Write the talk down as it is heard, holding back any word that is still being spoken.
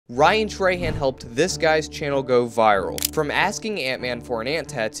Ryan Trahan helped this guy's channel go viral. From asking Ant-Man for an ant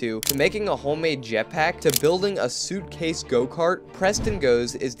tattoo, to making a homemade jetpack, to building a suitcase go-kart, Preston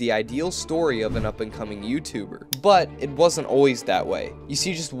Goes is the ideal story of an up-and-coming YouTuber. But it wasn't always that way. You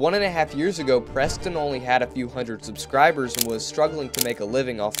see, just 1.5 years ago, Preston only had a few hundred subscribers and was struggling to make a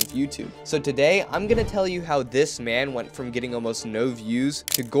living off of YouTube. So today, I'm gonna tell you how this man went from getting almost no views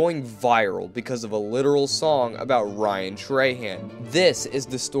to going viral because of a literal song about Ryan Trahan. This is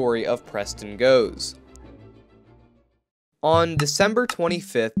the story of Preston Goes. On December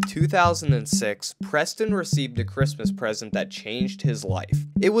 25th, 2006, Preston received a Christmas present that changed his life.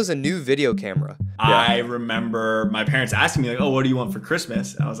 It was a new video camera. I remember my parents asking me, like, oh, what do you want for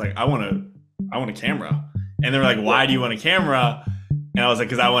Christmas? And I was like, I want a camera. And they were like, why do you want a camera? And I was like,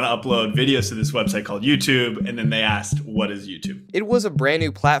 because I want to upload videos to this website called YouTube. And then they asked, what is YouTube? It was a brand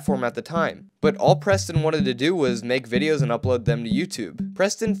new platform at the time, but all Preston wanted to do was make videos and upload them to YouTube.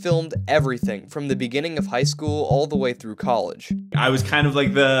 Preston filmed everything from the beginning of high school all the way through college. I was kind of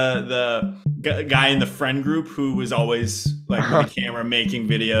like the guy in the friend group who was always like with the camera making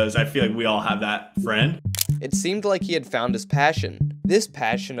videos. I feel like we all have that friend. It seemed like he had found his passion. This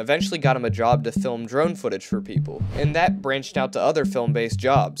passion eventually got him a job to film drone footage for people, and that branched out to other film-based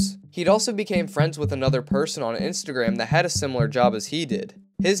jobs. He'd also became friends with another person on Instagram that had a similar job as he did.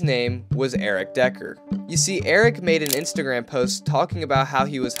 His name was Eric Decker. You see, Eric made an Instagram post talking about how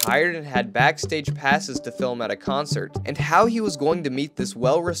he was hired and had backstage passes to film at a concert, and how he was going to meet this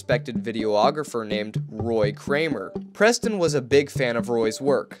well-respected videographer named Roy Kramer. Preston was a big fan of Roy's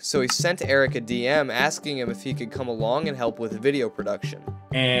work, so he sent Eric a DM asking him if he could come along and help with video production.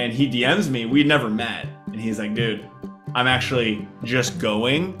 And he DMs me, we'd never met, and he's like, dude, I'm actually just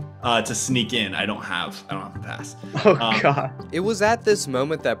going to sneak in. I don't have the pass. Oh God. It was at this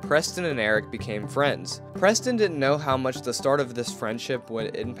moment that Preston and Eric became friends. Preston didn't know how much the start of this friendship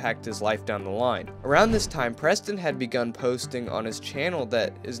would impact his life down the line. Around this time, Preston had begun posting on his channel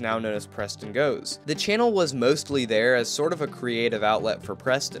that is now known as Preston Goes. The channel was mostly there as sort of a creative outlet for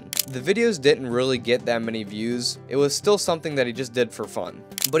Preston. The videos didn't really get that many views. It was still something that he just did for fun.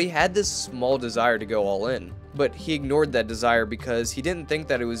 But he had this small desire to go all in. But he ignored that desire because he didn't think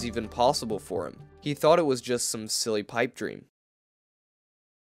that it was even possible for him. He thought it was just some silly pipe dream.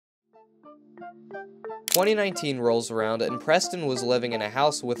 2019 rolls around and Preston was living in a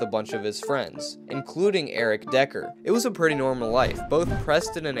house with a bunch of his friends, including Eric Decker. It was a pretty normal life. Both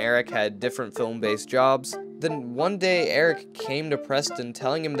Preston and Eric had different film-based jobs. Then one day Eric came to Preston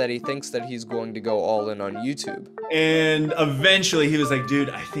telling him that he thinks that he's going to go all in on YouTube. And eventually he was like, dude,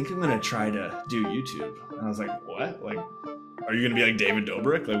 I think I'm gonna try to do YouTube. And I was like, what? Like, are you gonna be like David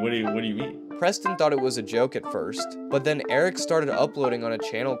Dobrik? Like, what do you mean? Preston thought it was a joke at first, but then Eric started uploading on a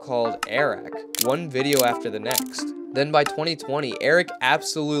channel called Eric, one video after the next. Then by 2020, Eric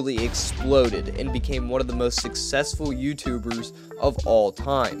absolutely exploded and became one of the most successful YouTubers of all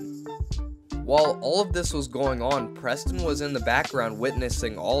time. While all of this was going on, Preston was in the background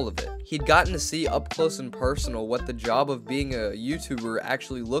witnessing all of it. He'd gotten to see up close and personal what the job of being a YouTuber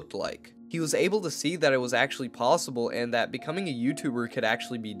actually looked like. He was able to see that it was actually possible and that becoming a YouTuber could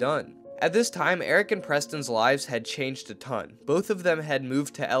actually be done. At this time, Eric and Preston's lives had changed a ton. Both of them had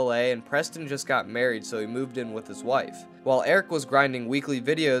moved to LA and Preston just got married, so he moved in with his wife, while Eric was grinding weekly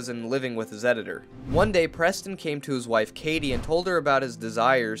videos and living with his editor. One day, Preston came to his wife Katie and told her about his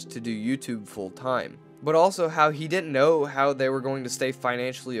desires to do YouTube full time, but also how he didn't know how they were going to stay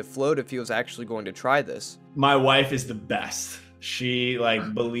financially afloat if he was actually going to try this. My wife is the best. She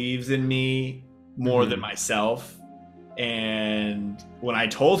like believes in me more than myself. And when I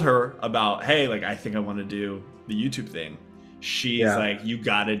told her about, hey, like, I think I want to do the YouTube thing, she's like, you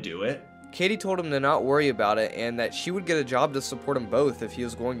gotta do it. Katie told him to not worry about it and that she would get a job to support them both if he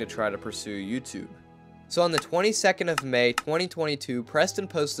was going to try to pursue YouTube. So on the 22nd of May, 2022, Preston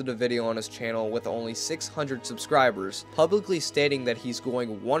posted a video on his channel with only 600 subscribers, publicly stating that he's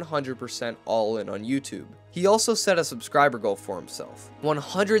going 100% all in on YouTube. He also set a subscriber goal for himself,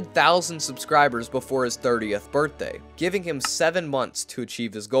 100,000 subscribers before his 30th birthday, giving him 7 months to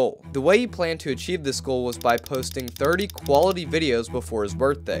achieve his goal. The way he planned to achieve this goal was by posting 30 quality videos before his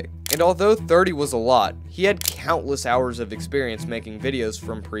birthday. And although 30 was a lot, he had countless hours of experience making videos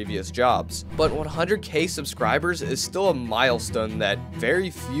from previous jobs. But 100k subscribers is still a milestone that very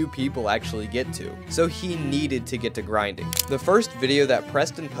few people actually get to, so he needed to get to grinding. The first video that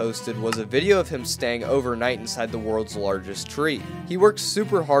Preston posted was a video of him staying overnight inside the world's largest tree. He worked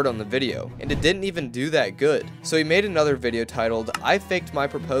super hard on the video, and it didn't even do that good. So he made another video titled, "I faked my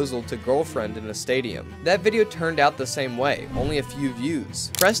proposal to girlfriend in a stadium." That video turned out the same way, only a few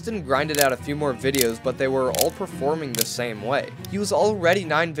views. Preston Preston grinded out a few more videos, but they were all performing the same way. He was already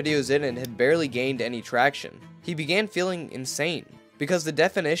 9 videos in and had barely gained any traction. He began feeling insane, because the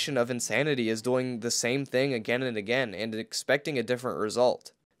definition of insanity is doing the same thing again and again and expecting a different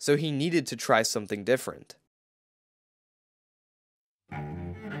result. So he needed to try something different.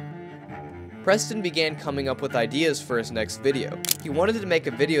 Preston began coming up with ideas for his next video. He wanted to make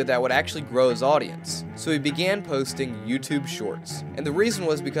a video that would actually grow his audience, so he began posting YouTube Shorts. And the reason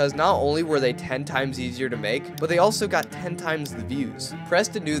was because not only were they 10 times easier to make, but they also got 10 times the views.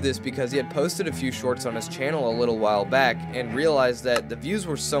 Preston knew this because he had posted a few shorts on his channel a little while back and realized that the views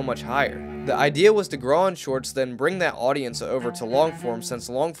were so much higher. The idea was to grow on shorts, then bring that audience over to long form, since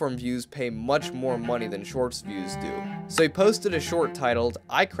long form views pay much more money than shorts views do. So he posted a short titled,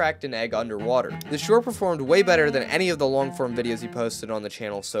 "I Cracked an Egg Underwater." The short performed way better than any of the long form videos he posted on the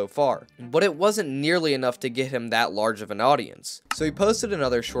channel so far, but it wasn't nearly enough to get him that large of an audience. So he posted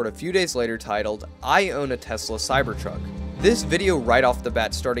another short a few days later titled, "I Own a Tesla Cybertruck." This video right off the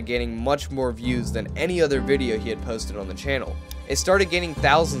bat started gaining much more views than any other video he had posted on the channel. It started gaining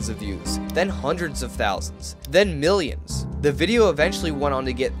thousands of views, then hundreds of thousands, then millions. The video eventually went on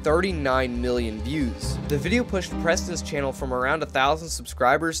to get 39 million views. The video pushed Preston's channel from around 1,000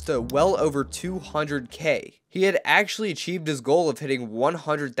 subscribers to well over 200K. He had actually achieved his goal of hitting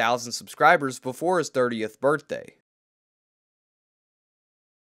 100,000 subscribers before his 30th birthday.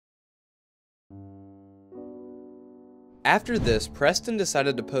 After this, Preston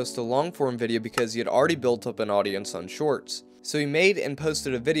decided to post a long-form video because he had already built up an audience on shorts. So he made and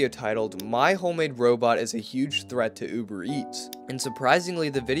posted a video titled, "My Homemade Robot is a Huge Threat to Uber Eats." And surprisingly,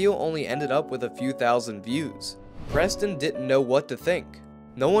 the video only ended up with a few thousand views. Preston didn't know what to think.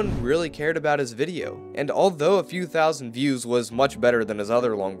 No one really cared about his video, and although a few thousand views was much better than his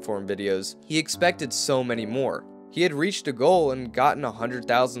other long-form videos, he expected so many more. He had reached a goal and gotten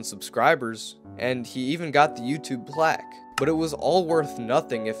 100,000 subscribers, and he even got the YouTube plaque. But it was all worth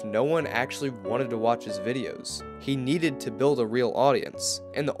nothing if no one actually wanted to watch his videos. He needed to build a real audience,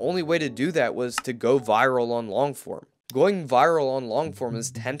 and the only way to do that was to go viral on long form. Going viral on long form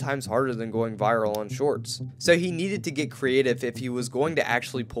is 10 times harder than going viral on shorts. So he needed to get creative if he was going to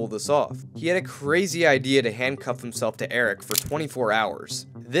actually pull this off. He had a crazy idea to handcuff himself to Eric for 24 hours.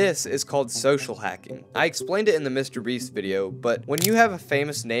 This is called social hacking. I explained it in the Mr. Beast video, but when you have a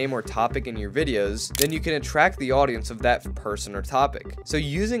famous name or topic in your videos, then you can attract the audience of that person or topic. So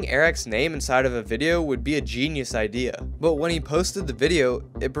using Eric's name inside of a video would be a genius idea. But when he posted the video,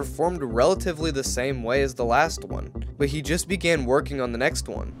 it performed relatively the same way as the last one. But he just began working on the next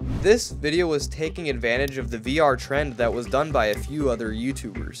one. This video was taking advantage of the VR trend that was done by a few other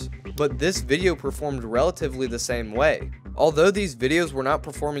YouTubers. But this video performed relatively the same way. Although these videos were not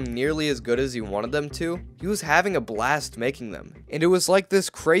performing nearly as good as he wanted them to, he was having a blast making them. And it was like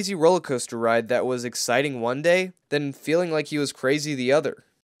this crazy roller coaster ride that was exciting one day, then feeling like he was crazy the other.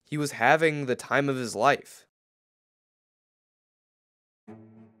 He was having the time of his life.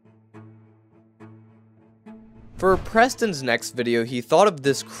 For Preston's next video, he thought of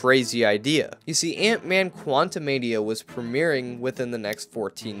this crazy idea. You see, Ant-Man Quantumania was premiering within the next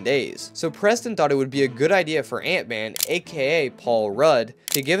 14 days. So Preston thought it would be a good idea for Ant-Man, aka Paul Rudd,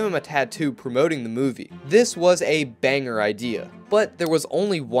 to give him a tattoo promoting the movie. This was a banger idea. But there was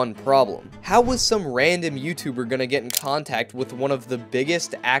only one problem. How was some random YouTuber gonna get in contact with one of the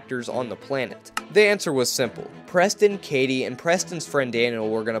biggest actors on the planet? The answer was simple. Preston, Katie, and Preston's friend Daniel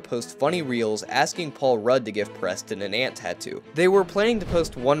were gonna post funny reels asking Paul Rudd to give Preston an ant tattoo. They were planning to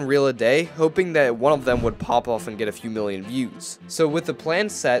post one reel a day, hoping that one of them would pop off and get a few million views. So with the plan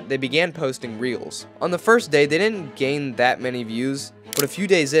set, they began posting reels. On the first day, they didn't gain that many views, but a few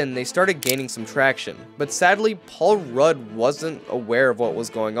days in, they started gaining some traction. But sadly, Paul Rudd wasn't aware of what was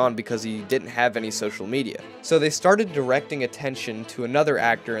going on because he didn't have any social media. So they started directing attention to another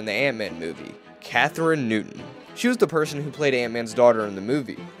actor in the Ant-Man movie, Catherine Newton. She was the person who played Ant-Man's daughter in the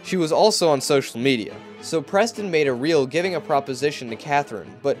movie. She was also on social media. So Preston made a reel giving a proposition to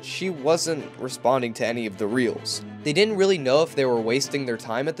Catherine, but she wasn't responding to any of the reels. They didn't really know if they were wasting their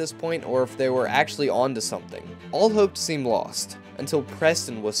time at this point or if they were actually onto something. All hope seemed lost, until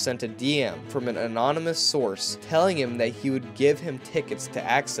Preston was sent a DM from an anonymous source telling him that he would give him tickets to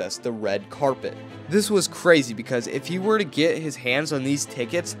access the red carpet. This was crazy because if he were to get his hands on these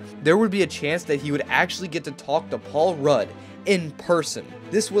tickets, there would be a chance that he would actually get to talk to Paul Rudd in person.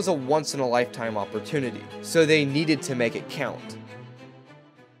 This was a once-in-a-lifetime opportunity, so they needed to make it count.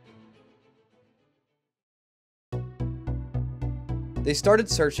 They started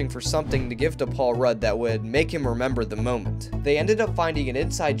searching for something to give to Paul Rudd that would make him remember the moment. They ended up finding an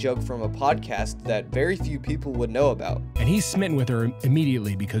inside joke from a podcast that very few people would know about. And he's smitten with her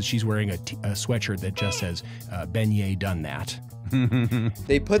immediately because she's wearing a sweatshirt that just says, "Beignet done that."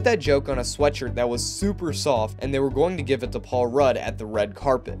 They put that joke on a sweatshirt that was super soft, and they were going to give it to Paul Rudd at the red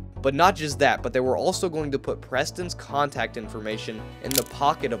carpet. But not just that, but they were also going to put Preston's contact information in the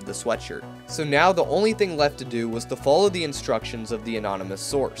pocket of the sweatshirt. So now the only thing left to do was to follow the instructions of the anonymous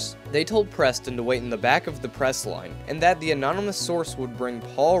source. They told Preston to wait in the back of the press line, and that the anonymous source would bring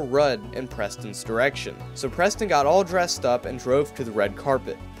Paul Rudd in Preston's direction. So Preston got all dressed up and drove to the red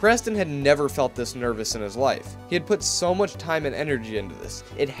carpet. Preston had never felt this nervous in his life. He had put so much time and energy into this.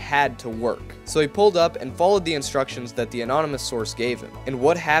 It had to work. So he pulled up and followed the instructions that the anonymous source gave him. And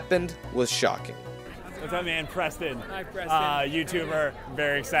what happened was shocking. What's up, man? Preston. Hi, Preston. YouTuber.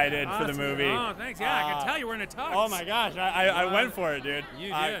 Very excited for the movie. Oh, thanks. Yeah, I can tell you were in a tux. Oh my gosh, I went for it, dude.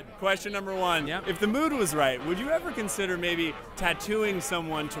 You did. Question number one. Yep. If the mood was right, would you ever consider maybe tattooing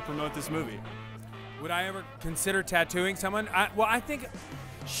someone to promote this movie? Would I ever consider tattooing someone? Well, I think,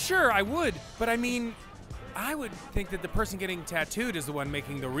 sure, I would. But I mean, I would think that the person getting tattooed is the one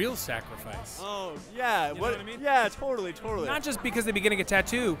making the real sacrifice. Oh, yeah. You know what I mean? Yeah, totally. Not just because they'd be getting a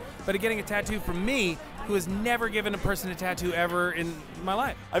tattoo, but getting a tattoo from me, who has never given a person a tattoo ever in my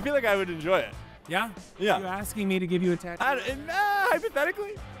life. I feel like I would enjoy it. Yeah? Yeah. Are you asking me to give you a tattoo?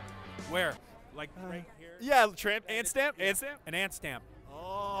 Hypothetically? Where? Like right here? Yeah, ant stamp? Yeah. An ant stamp.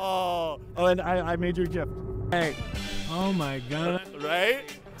 Oh, and I made your gift. Hey. Oh my God. Right?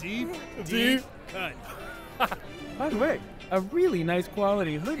 Deep cut. By the way, A really nice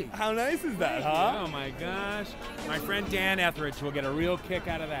quality hoodie. how nice is that, huh? Oh my gosh. My friend Dan Etheridge will get a real kick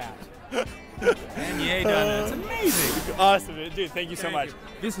out of that. And yay done it. It's amazing. Awesome, dude. Thank you so much.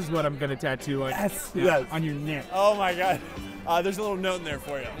 This is what I'm gonna tattoo on, Yes. on your neck. Oh my God. There's a little note in there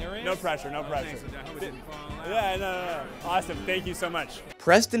for you. There is? No pressure, no Oh, pressure. thanks. I hope it didn't fall out. Yeah, no. Awesome. Thank you so much.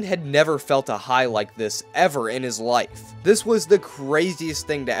 Preston had never felt a high like this ever in his life. This was the craziest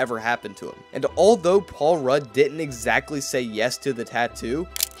thing to ever happen to him. And although Paul Rudd didn't exactly say yes to the tattoo,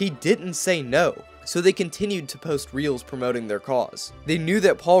 he didn't say no. So they continued to post reels promoting their cause. They knew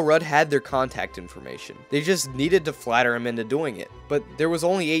that Paul Rudd had their contact information. They just needed to flatter him into doing it. But there was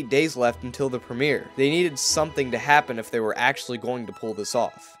only 8 days left until the premiere. They needed something to happen if they were actually going to pull this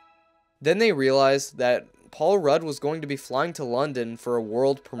off. Then they realized that Paul Rudd was going to be flying to London for a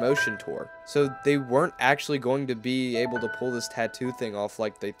world promotion tour. So they weren't actually going to be able to pull this tattoo thing off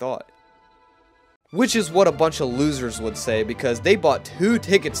like they thought. Which is what a bunch of losers would say, because they bought 2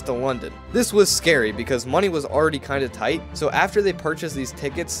 tickets to London. This was scary because money was already kinda tight, so after they purchased these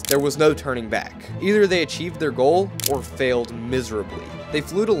tickets, there was no turning back. Either they achieved their goal or failed miserably. They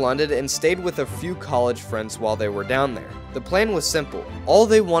flew to London and stayed with a few college friends while they were down there. The plan was simple. All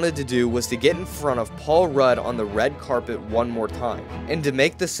they wanted to do was to get in front of Paul Rudd on the red carpet one more time. And to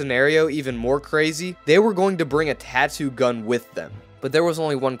make the scenario even more crazy, they were going to bring a tattoo gun with them. But there was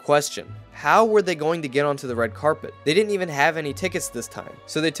only one question. How were they going to get onto the red carpet? They didn't even have any tickets this time.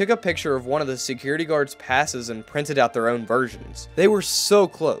 So they took a picture of one of the security guards' passes and printed out their own versions. They were so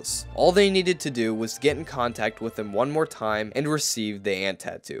close. All they needed to do was get in contact with him one more time and receive the ant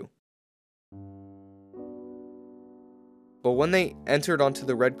tattoo. But when they entered onto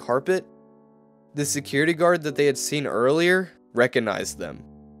the red carpet, the security guard that they had seen earlier recognized them.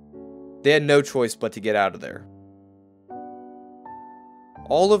 They had no choice but to get out of there.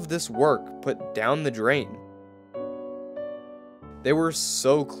 All of this work put down the drain. They were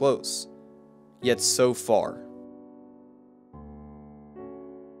so close, yet so far.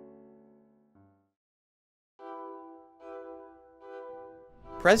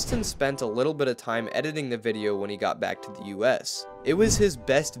 Preston spent a little bit of time editing the video when he got back to the US. It was his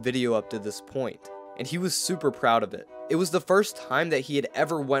best video up to this point, and he was super proud of it. It was the first time that he had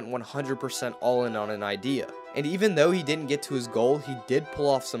ever went 100% all in on an idea. And even though he didn't get to his goal, he did pull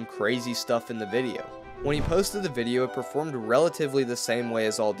off some crazy stuff in the video. When he posted the video, it performed relatively the same way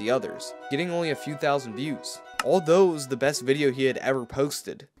as all the others, getting only a few thousand views. Although it was the best video he had ever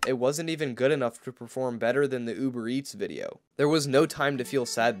posted, it wasn't even good enough to perform better than the Uber Eats video. There was no time to feel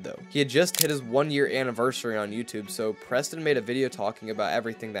sad though. He had just hit his 1-year anniversary on YouTube, so Preston made a video talking about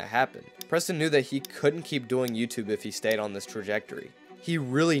everything that happened. Preston knew that he couldn't keep doing YouTube if he stayed on this trajectory. He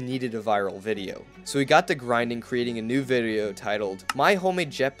really needed a viral video. So he got to grinding, creating a new video titled, "My Homemade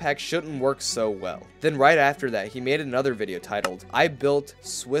Jetpack Shouldn't Work So Well." Then right after that, he made another video titled, "I Built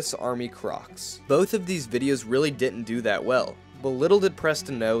Swiss Army Crocs." Both of these videos really didn't do that well, but little did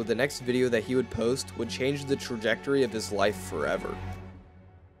Preston know the next video that he would post would change the trajectory of his life forever.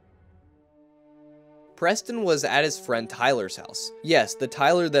 Preston was at his friend Tyler's house. Yes, the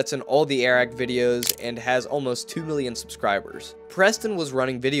Tyler that's in all the Eric videos and has almost 2 million subscribers. Preston was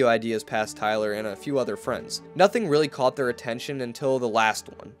running video ideas past Tyler and a few other friends. Nothing really caught their attention until the last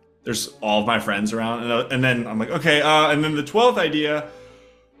one. There's all of my friends around, and then I'm like, okay, and then the 12th idea,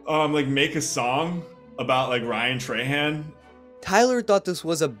 like make a song about like Ryan Trahan. Tyler thought this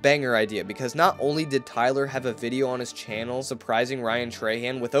was a banger idea because not only did Tyler have a video on his channel surprising Ryan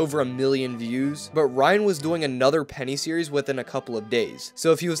Trahan with over 1 million views, but Ryan was doing another Penny series within a couple of days.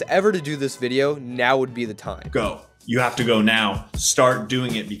 So if he was ever to do this video, now would be the time. Go. You have to go now. Start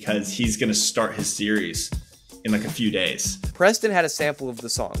doing it because he's gonna start his series in like a few days. Preston had a sample of the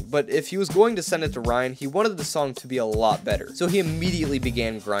song, but if he was going to send it to Ryan, he wanted the song to be a lot better, so he immediately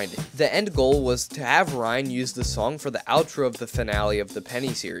began grinding. The end goal was to have Ryan use the song for the outro of the finale of the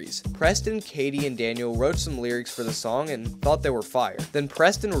Penny series. Preston, Katie, and Daniel wrote some lyrics for the song and thought they were fire. Then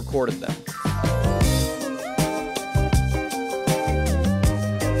Preston recorded them.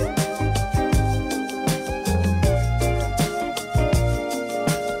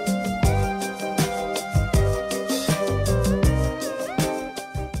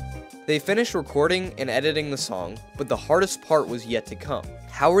 They finished recording and editing the song, but the hardest part was yet to come.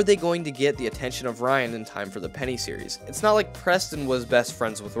 How were they going to get the attention of Ryan in time for the Penny series? It's not like Preston was best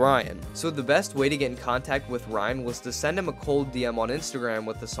friends with Ryan. So the best way to get in contact with Ryan was to send him a cold DM on Instagram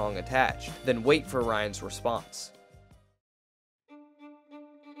with the song attached, then wait for Ryan's response.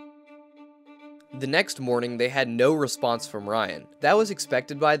 The next morning, they had no response from Ryan. That was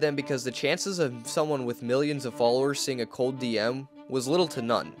expected by them because the chances of someone with millions of followers seeing a cold DM was little to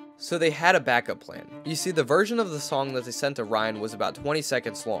none. So they had a backup plan. You see, the version of the song that they sent to Ryan was about 20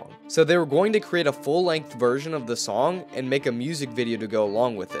 seconds long. So they were going to create a full-length version of the song and make a music video to go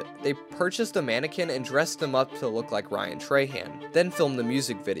along with it. They purchased a mannequin and dressed him up to look like Ryan Trahan, then filmed the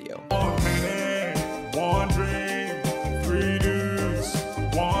music video. One penny, one dream, 3 dudes,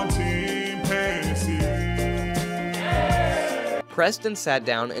 1 team, Penny series. Preston sat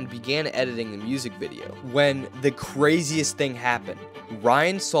down and began editing the music video, when the craziest thing happened.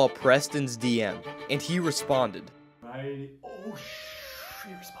 Ryan saw Preston's DM, and he responded. Oh,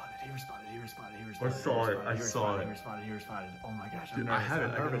 he responded. I saw it. He responded. Oh my gosh, I'm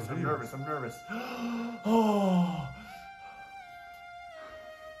nervous. Oh.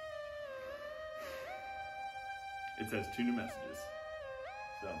 It says 2 new messages.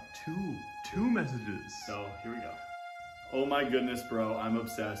 So two messages. So here we go. Oh my goodness, bro, I'm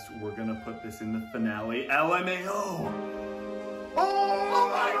obsessed. We're gonna put this in the finale. LMAO. Oh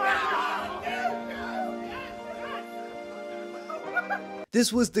my God!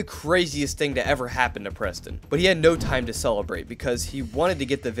 This was the craziest thing to ever happen to Preston, but he had no time to celebrate because he wanted to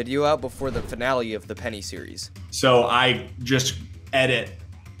get the video out before the finale of the Penny series. So I just edit,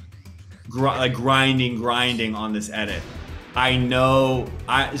 grinding on this edit. I know,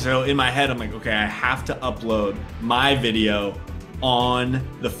 so in my head, I'm like, okay, I have to upload my video on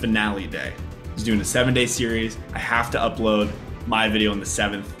the finale day. He's doing a 7-day series. I have to upload my video on the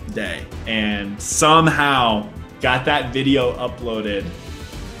 7th day. And somehow got that video uploaded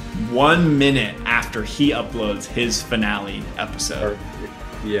 1 minute after he uploads his finale episode.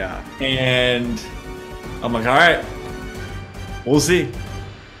 Yeah. And I'm like, all right, we'll see.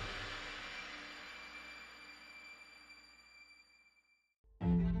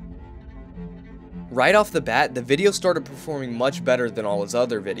 Right off the bat, the video started performing much better than all his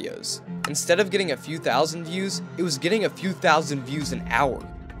other videos. Instead of getting a few thousand views, it was getting a few thousand views an hour.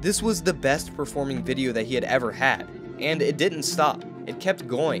 This was the best performing video that he had ever had, and it didn't stop. It kept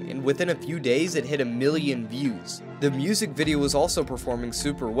going, and within a few days it hit 1 million views. The music video was also performing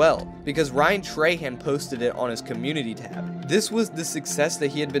super well, because Ryan Trahan posted it on his community tab. This was the success that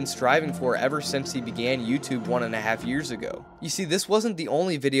he had been striving for ever since he began YouTube 1.5 years ago. You see, this wasn't the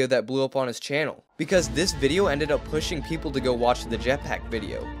only video that blew up on his channel, because this video ended up pushing people to go watch the jetpack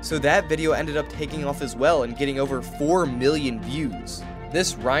video. So that video ended up taking off as well and getting over 4 million views.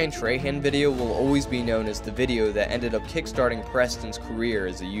 This Ryan Trahan video will always be known as the video that ended up kickstarting Preston's career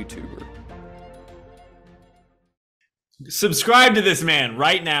as a YouTuber. Subscribe to this man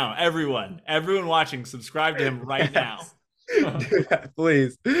right now, everyone. Everyone watching, subscribe to him right now. Do that,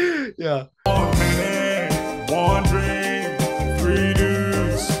 please. Yeah. One penny, one dream, 3